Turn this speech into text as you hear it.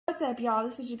What's up, y'all?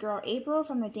 This is your girl April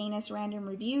from the Dana's Random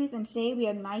Reviews, and today we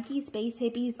have Nike Space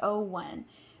Hippies 01.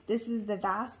 This is the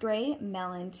Vast Gray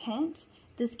Melon Tint.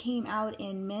 This came out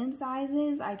in men's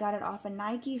sizes. I got it off of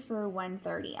Nike for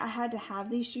 $130. I had to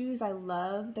have these shoes. I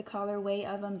love the colorway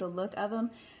of them, the look of them.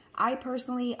 I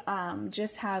personally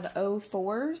just have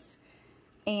 04s,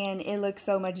 and it looks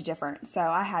so much different, so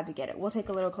I had to get it. We'll take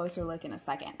a little closer look in a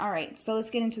second. All right, so let's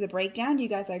get into the breakdown. You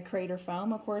got the crater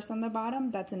foam, of course, on the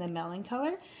bottom. That's in a melon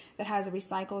color that has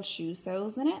recycled shoe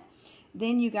soles in it.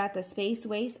 Then you got the space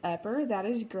waist upper, that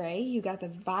is gray. You got the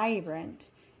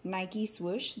vibrant Nike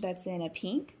swoosh, that's in a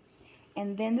pink.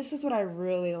 And then this is what I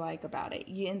really like about it.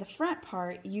 In the front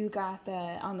part, you got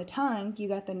on the tongue, you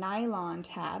got the nylon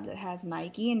tab that has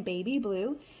Nike in baby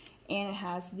blue, and it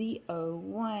has the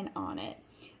 01 on it.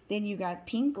 Then you got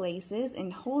pink laces,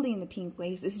 and holding the pink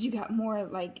laces, you got more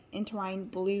like entwined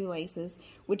blue laces,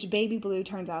 which baby blue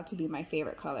turns out to be my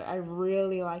favorite color. I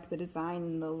really like the design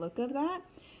and the look of that,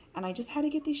 and I just had to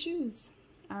get these shoes.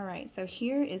 All right, so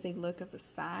here is a look of the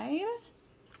side,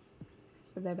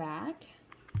 the back,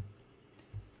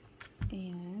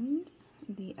 and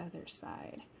the other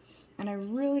side. And I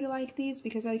really like these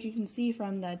because, as you can see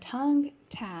from the tongue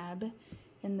tab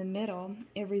in the middle,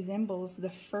 it resembles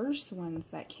the first ones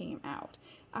that came out.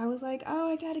 I was like, oh,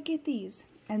 I gotta get these.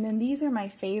 And then these are my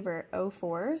favorite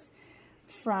 04s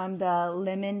from the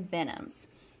Lemon Venoms.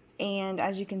 And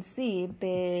as you can see,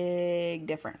 big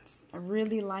difference. I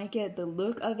really like it. The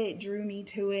look of it drew me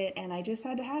to it, and I just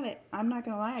had to have it. I'm not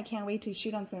gonna lie, I can't wait to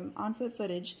shoot on some on-foot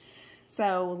footage.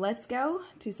 So let's go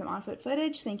to some on-foot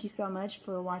footage. Thank you so much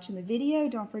for watching the video.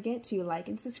 Don't forget to like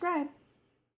and subscribe.